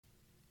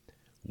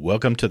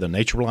Welcome to the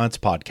Nature Reliance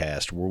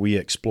Podcast, where we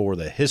explore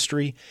the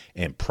history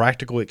and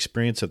practical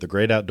experience of the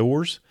great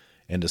outdoors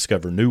and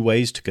discover new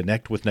ways to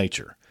connect with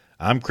nature.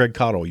 I'm Craig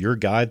Cottle, your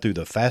guide through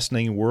the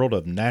fascinating world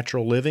of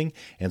natural living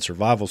and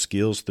survival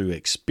skills through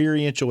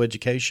experiential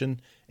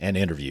education and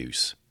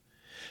interviews.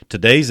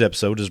 Today's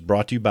episode is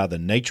brought to you by the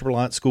Nature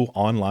Reliance School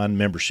Online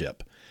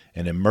Membership,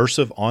 an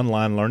immersive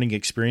online learning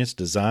experience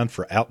designed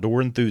for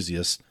outdoor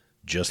enthusiasts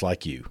just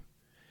like you.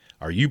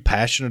 Are you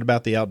passionate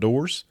about the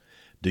outdoors?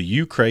 Do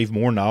you crave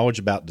more knowledge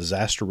about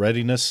disaster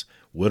readiness,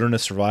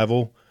 wilderness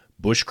survival,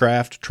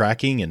 bushcraft,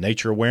 tracking, and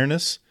nature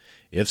awareness?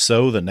 If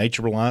so, the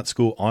Nature Reliance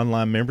School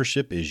Online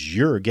Membership is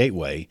your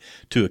gateway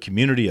to a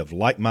community of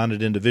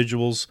like-minded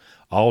individuals,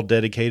 all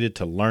dedicated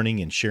to learning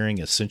and sharing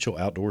essential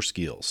outdoor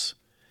skills.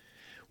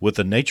 With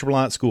the Nature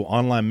Reliance School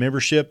Online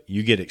Membership,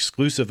 you get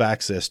exclusive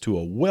access to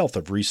a wealth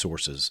of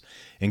resources,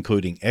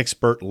 including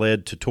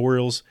expert-led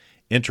tutorials,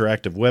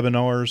 interactive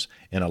webinars,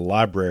 and a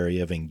library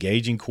of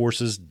engaging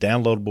courses,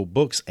 downloadable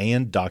books,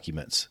 and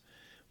documents.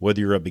 Whether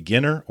you're a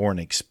beginner or an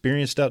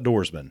experienced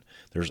outdoorsman,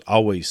 there's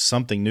always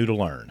something new to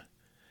learn.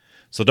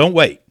 So don't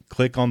wait.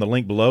 Click on the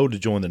link below to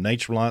join the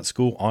Nature Reliance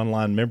School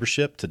Online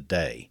Membership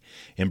today.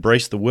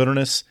 Embrace the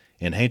wilderness,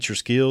 enhance your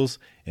skills,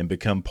 and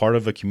become part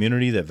of a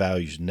community that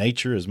values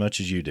nature as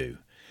much as you do.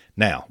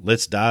 Now,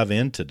 let's dive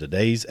into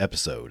today's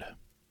episode.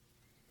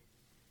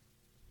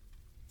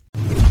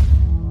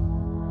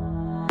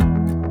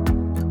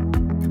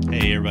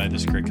 Hey everybody,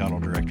 this is Craig Cottle,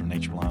 Director of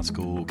Nature Reliance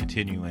School,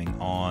 continuing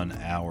on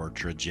our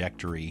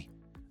trajectory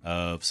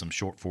of some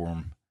short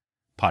form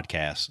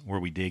podcasts where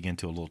we dig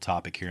into a little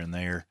topic here and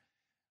there,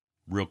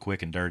 real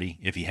quick and dirty.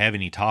 If you have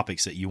any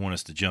topics that you want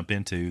us to jump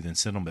into, then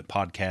send them at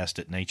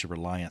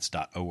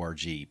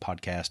podcast@naturereliance.org,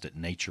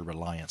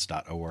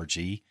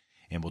 podcast@naturereliance.org,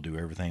 and we'll do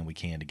everything we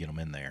can to get them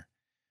in there.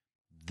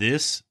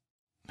 This,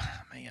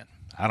 man,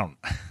 I don't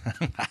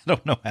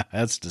know how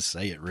else to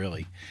say it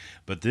really,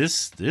 but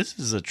this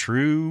is a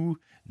true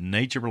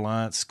Nature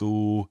Reliance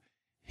School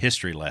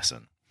history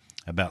lesson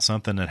about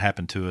something that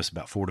happened to us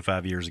about 4 to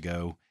 5 years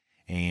ago,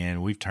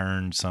 and we've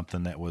turned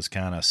something that was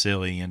kind of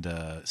silly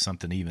into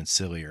something even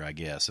sillier, I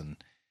guess.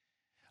 And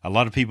a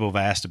lot of people have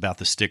asked about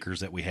the stickers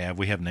that we have.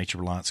 We have Nature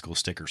Reliance School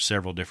stickers,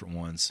 several different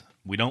ones.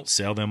 We don't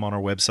sell them on our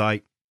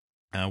website.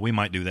 We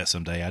might do that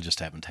someday. I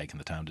just haven't taken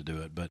the time to do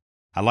it. But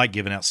I like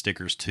giving out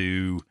stickers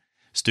to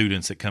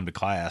students that come to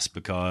class,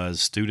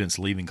 because students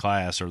leaving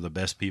class are the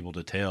best people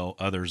to tell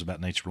others about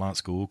Nature Reliance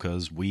School,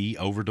 because we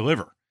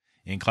over-deliver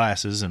in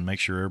classes and make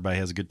sure everybody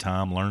has a good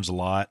time, learns a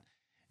lot.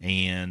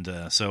 And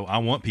so I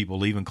want people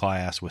leaving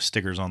class with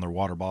stickers on their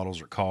water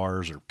bottles or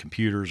cars or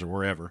computers or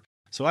wherever.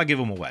 So I give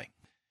them away.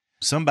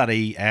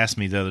 Somebody asked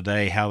me the other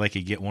day how they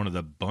could get one of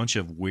the Bunch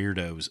of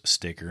Weirdos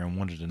sticker and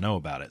wanted to know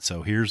about it.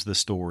 So here's the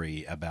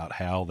story about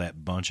how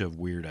that Bunch of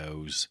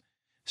Weirdos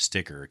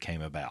sticker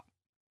came about.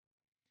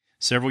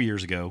 Several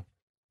years ago,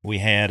 we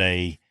had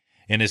I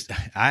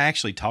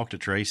actually talked to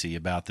Tracy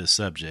about this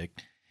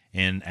subject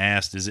and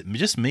asked, is it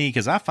just me?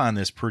 Because I find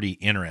this pretty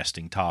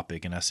interesting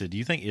topic. And I said, do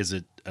you think, is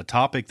it a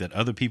topic that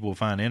other people will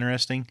find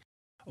interesting,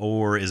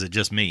 or is it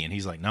just me? And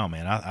he's like, no,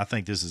 man, I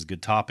think this is a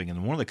good topic.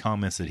 And one of the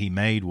comments that he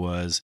made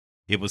was,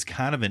 it was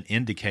kind of an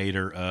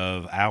indicator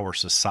of our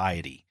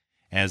society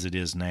as it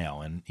is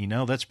now. And, you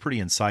know, that's pretty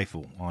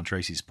insightful on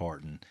Tracy's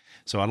part. And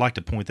so I'd like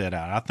to point that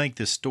out. I think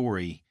this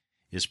story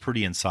is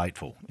pretty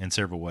insightful in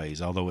several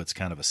ways, although it's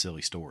kind of a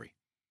silly story.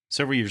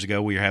 Several years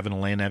ago, we were having a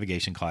land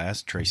navigation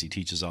class. Tracy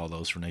teaches all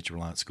those for Nature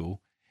Reliance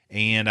School.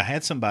 And I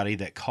had somebody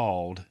that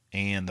called,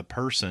 and the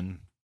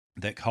person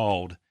that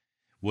called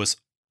was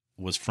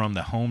from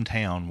the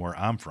hometown where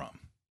I'm from.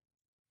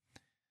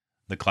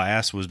 The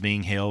class was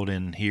being held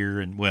in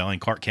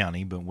Clark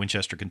County, but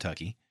Winchester,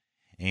 Kentucky.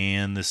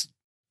 And this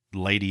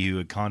lady who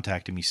had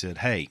contacted me said,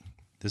 hey,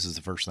 this is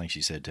the first thing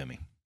she said to me.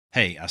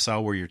 Hey, I saw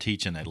where you're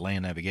teaching a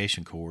land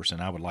navigation course, and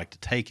I would like to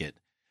take it,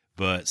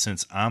 but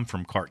since I'm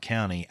from Clark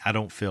County, I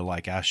don't feel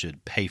like I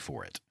should pay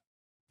for it.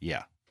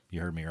 Yeah,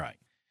 you heard me right.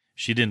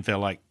 She didn't feel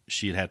like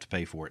she'd have to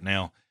pay for it.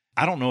 Now,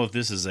 I don't know if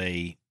this is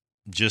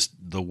just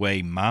the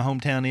way my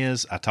hometown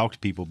is. I talk to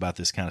people about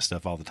this kind of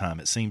stuff all the time.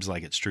 It seems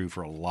like it's true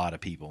for a lot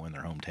of people in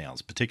their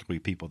hometowns, particularly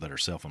people that are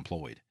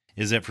self-employed,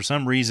 is that for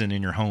some reason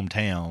in your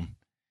hometown,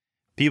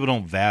 people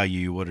don't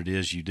value what it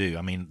is you do.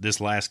 I mean,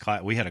 this last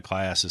class, we had a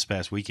class this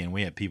past weekend.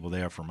 We had people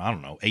there from,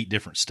 8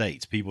 different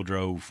states. People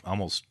drove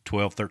almost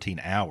 12,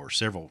 13 hours.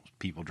 Several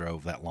people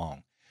drove that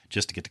long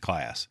just to get to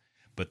class.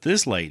 But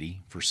this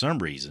lady, for some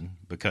reason,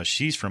 because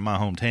she's from my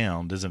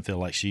hometown, doesn't feel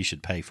like she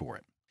should pay for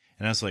it.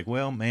 And I was like,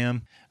 well,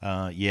 ma'am,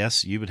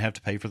 yes, you would have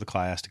to pay for the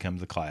class to come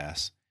to the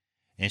class.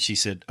 And she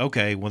said,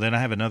 okay, well, then I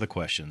have another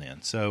question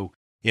then. So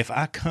if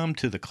I come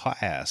to the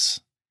class,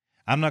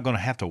 I'm not going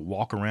to have to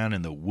walk around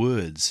in the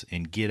woods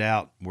and get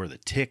out where the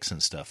ticks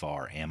and stuff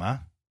are, am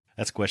I?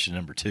 That's question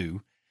number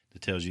 2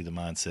 that tells you the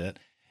mindset.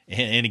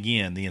 And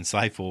again, the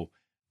insightful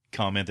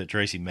comment that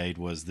Tracy made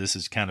was, this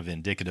is kind of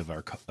indicative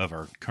of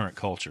our current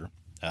culture.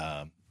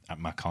 My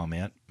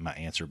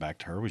answer back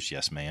to her was,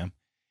 yes, ma'am.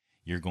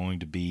 You're going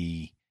to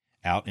be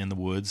out in the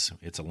woods.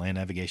 It's a land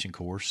navigation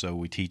course, so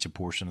we teach a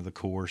portion of the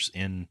course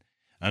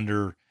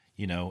under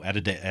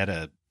at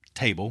a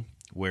table,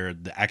 where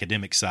the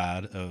academic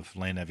side of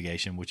land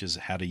navigation, which is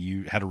how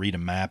to read a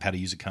map, how to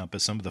use a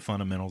compass, some of the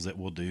fundamentals that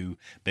we'll do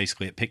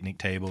basically at picnic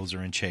tables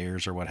or in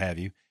chairs or what have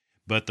you.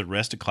 But the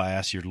rest of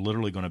class, you're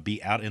literally going to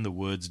be out in the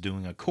woods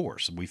doing a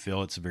course. We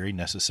feel it's very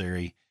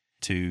necessary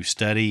to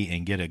study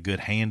and get a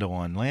good handle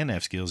on land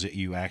nav skills, that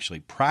you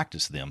actually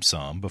practice them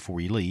some before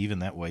you leave,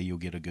 and that way you'll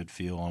get a good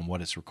feel on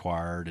what is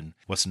required and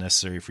what's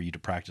necessary for you to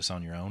practice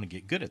on your own and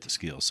get good at the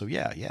skills. So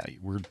yeah,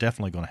 we're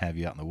definitely going to have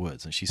you out in the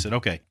woods. And she said,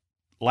 okay,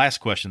 last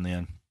question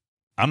then.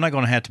 I'm not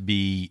going to have to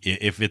be,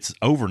 if it's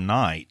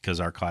overnight, because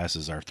our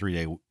classes are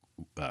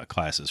 3-day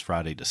classes,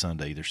 Friday to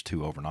Sunday. There's 2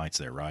 overnights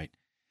there, right?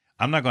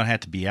 I'm not going to have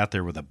to be out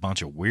there with a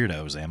bunch of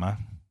weirdos, am I?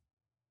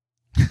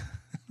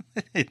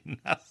 And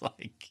I was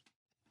like,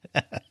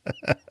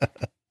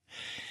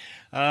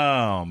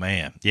 oh,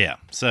 man. Yeah.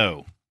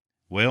 So,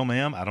 well,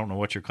 ma'am, I don't know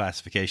what your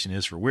classification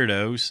is for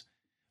weirdos,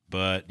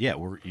 but yeah,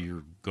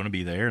 you're going to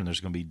be there, and there's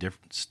going to be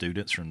different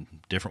students from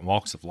different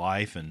walks of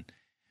life and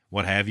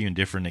what have you, and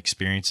different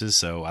experiences.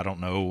 So I don't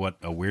know what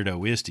a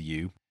weirdo is to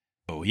you.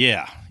 Oh,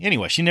 yeah.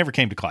 Anyway, she never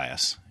came to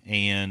class,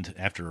 and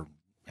after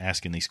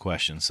asking these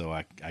questions, so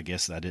I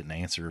guess I didn't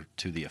answer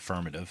to the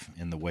affirmative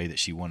in the way that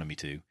she wanted me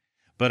to.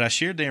 But I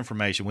shared the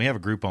information. We have a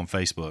group on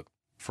Facebook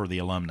for the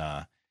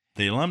alumni.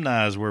 The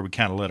alumni is where we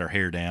kind of let our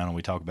hair down and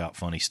we talk about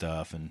funny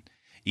stuff and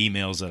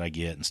emails that I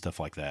get and stuff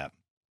like that.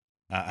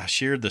 I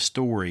shared the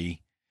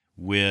story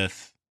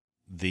with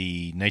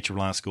the Nature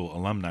Reliance School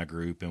alumni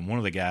group, and one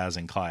of the guys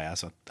in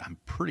class, I'm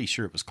pretty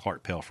sure it was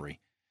Clark Pelfrey,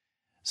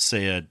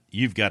 said,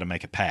 you've got to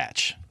make a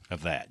patch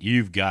of that.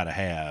 You've got to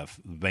have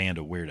the Band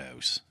of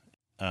Weirdos.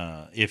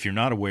 If you're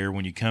not aware,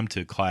 when you come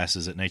to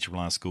classes at Nature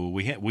Reliance School,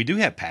 we do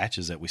have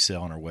patches that we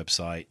sell on our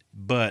website,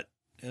 but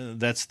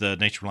that's the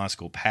Nature Reliance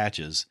School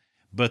patches.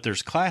 But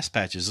there's class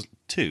patches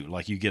too.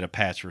 Like you get a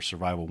patch for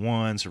Survival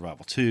 1,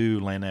 Survival 2,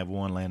 Land Nav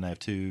 1, Land Nav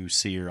 2,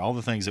 SEER, all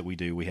the things that we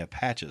do. We have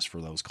patches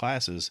for those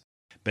classes,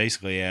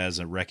 basically as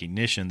a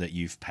recognition that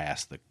you've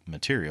passed the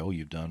material,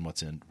 you've done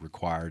what's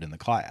required in the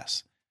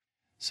class.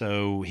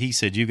 So he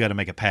said, you've got to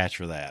make a patch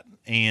for that.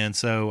 And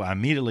so I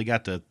immediately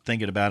got to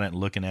thinking about it and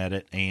looking at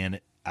it, and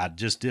I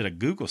just did a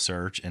Google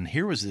search, and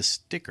here was this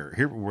sticker.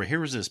 Here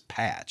was this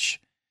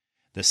patch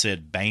that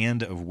said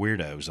Band of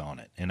Weirdos on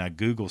it. And I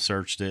Google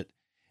searched it,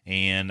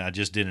 and I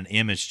just did an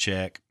image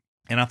check,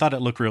 and I thought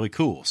it looked really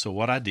cool. So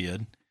what I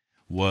did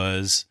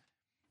was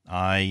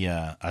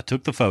I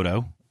took the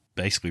photo,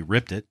 basically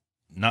ripped it,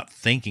 not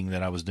thinking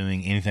that I was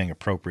doing anything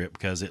appropriate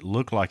because it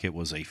looked like it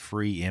was a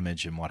free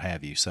image and what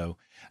have you. So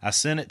I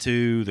sent it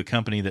to the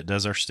company that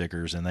does our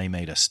stickers, and they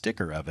made a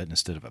sticker of it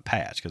instead of a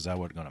patch, because I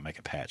wasn't going to make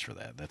a patch for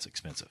that. That's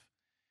expensive.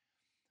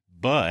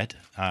 But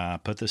I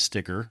put the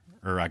sticker,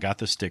 or I got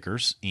the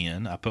stickers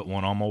in. I put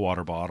one on my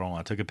water bottle.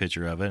 I took a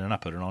picture of it, and I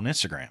put it on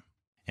Instagram.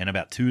 And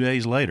about 2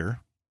 days later,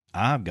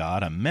 I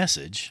got a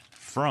message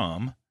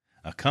from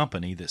a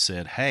company that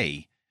said,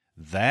 hey,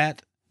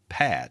 that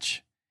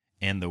patch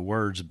and the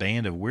words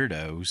Band of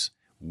Weirdos,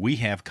 we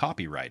have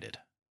copyrighted.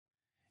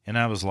 And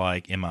I was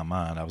like, in my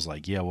mind, I was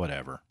like, yeah,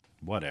 whatever.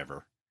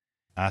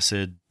 I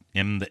said,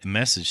 in the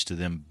message to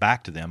them,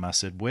 back to them, I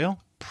said,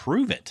 well,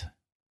 prove it.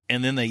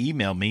 And then they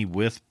emailed me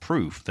with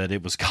proof that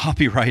it was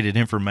copyrighted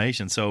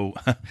information. So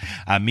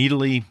I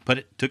immediately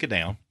took it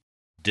down.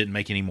 Didn't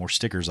make any more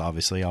stickers,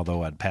 obviously,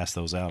 although I'd passed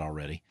those out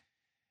already.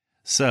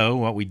 So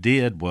what we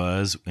did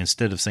was,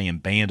 instead of saying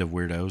Band of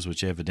Weirdos,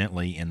 which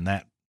evidently in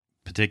that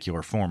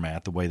particular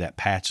format, the way that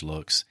patch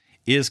looks,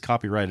 is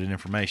copyrighted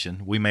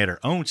information, we made our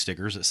own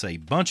stickers that say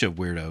Bunch of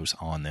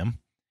Weirdos on them.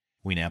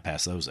 We now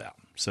pass those out.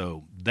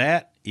 So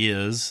that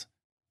is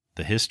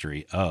the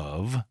history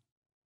of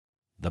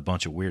the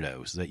Bunch of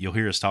Weirdos that you'll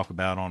hear us talk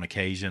about on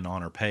occasion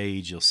on our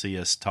page. You'll see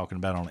us talking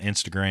about on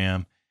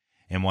Instagram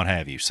and what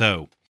have you.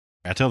 So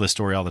I tell this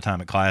story all the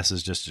time at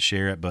classes just to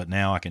share it, but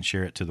now I can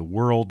share it to the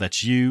world.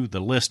 That's you, the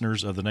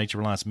listeners of the Nature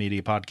Reliance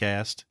Media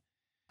podcast.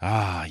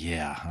 Ah,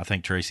 yeah, I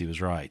think Tracy was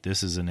right.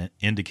 This is an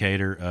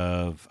indicator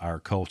of our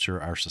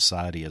culture, our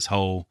society as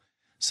whole.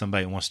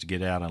 Somebody wants to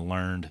get out and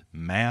learn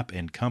map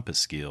and compass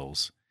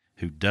skills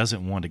who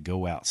doesn't want to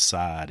go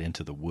outside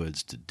into the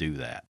woods to do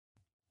that.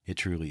 It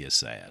truly is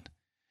sad.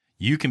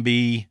 You can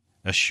be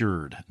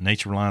assured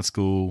Nature Reliance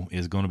School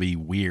is going to be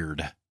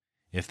weird.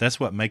 If that's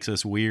what makes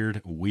us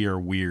weird, we are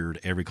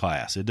weird every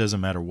class. It doesn't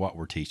matter what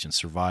we're teaching.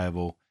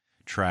 Survival,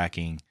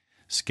 tracking,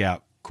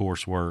 scout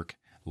coursework,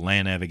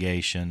 land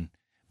navigation,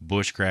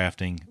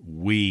 bushcrafting.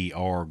 We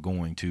are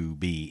going to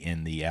be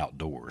in the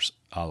outdoors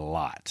a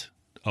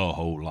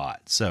whole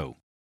lot. So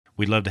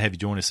we'd love to have you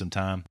join us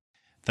sometime.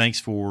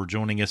 Thanks for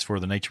joining us for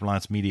the Nature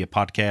Reliance Media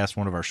podcast,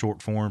 one of our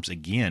short forms.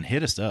 Again,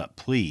 hit us up,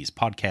 please.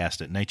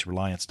 Podcast at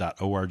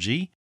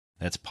naturereliance.org.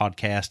 That's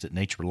podcast at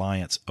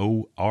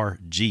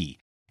naturereliance.org.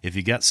 If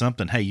you got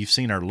something, hey, you've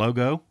seen our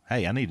logo.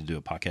 Hey, I need to do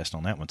a podcast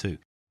on that one too.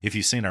 If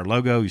you've seen our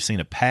logo, you've seen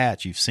a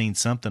patch, you've seen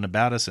something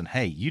about us, and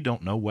hey, you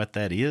don't know what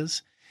that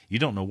is, you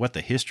don't know what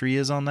the history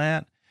is on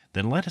that,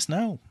 then let us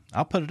know.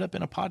 I'll put it up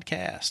in a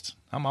podcast.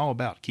 I'm all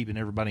about keeping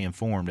everybody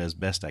informed as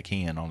best I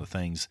can on the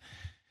things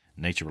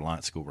Nature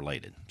Reliance School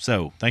related.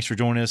 So thanks for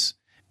joining us.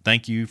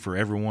 Thank you for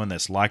everyone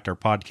that's liked our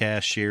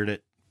podcast, shared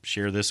it,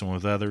 share this one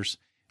with others.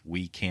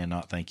 We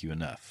cannot thank you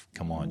enough.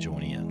 Come on,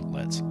 join in.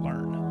 Let's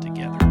learn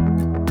together.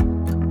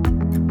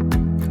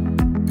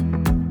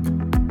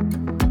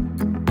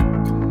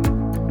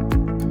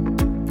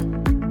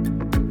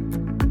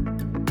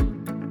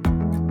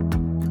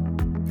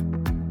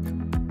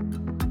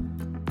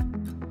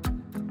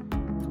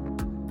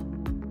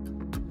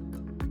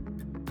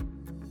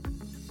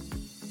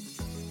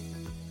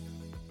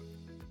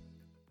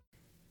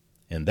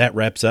 And that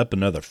wraps up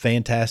another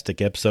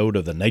fantastic episode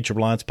of the Nature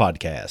Reliance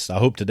Podcast. I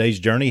hope today's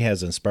journey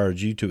has inspired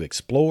you to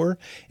explore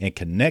and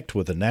connect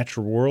with the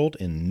natural world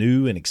in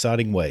new and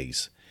exciting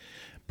ways.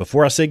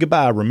 Before I say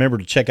goodbye, remember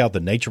to check out the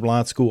Nature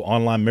Reliance School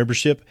online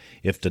membership.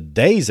 If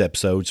today's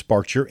episode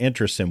sparked your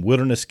interest in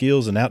wilderness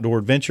skills and outdoor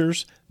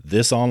adventures,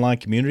 this online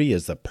community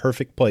is the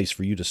perfect place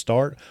for you to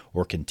start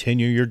or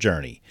continue your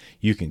journey.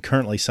 You can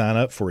currently sign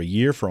up for a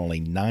year for only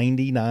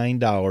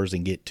 $99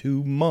 and get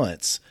 2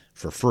 months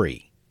for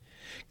free.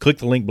 Click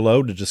the link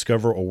below to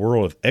discover a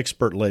world of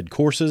expert-led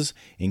courses,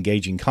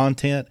 engaging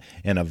content,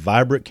 and a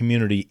vibrant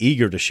community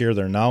eager to share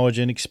their knowledge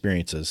and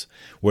experiences.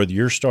 Whether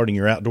you're starting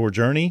your outdoor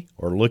journey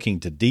or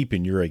looking to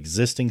deepen your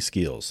existing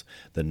skills,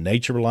 the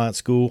Nature Reliance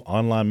School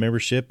online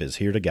membership is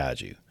here to guide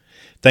you.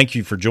 Thank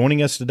you for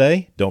joining us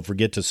today. Don't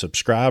forget to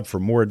subscribe for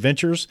more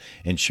adventures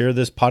and share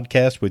this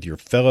podcast with your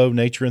fellow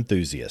nature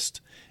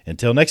enthusiasts.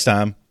 Until next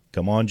time,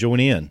 come on, join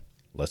in.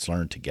 Let's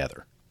learn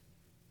together.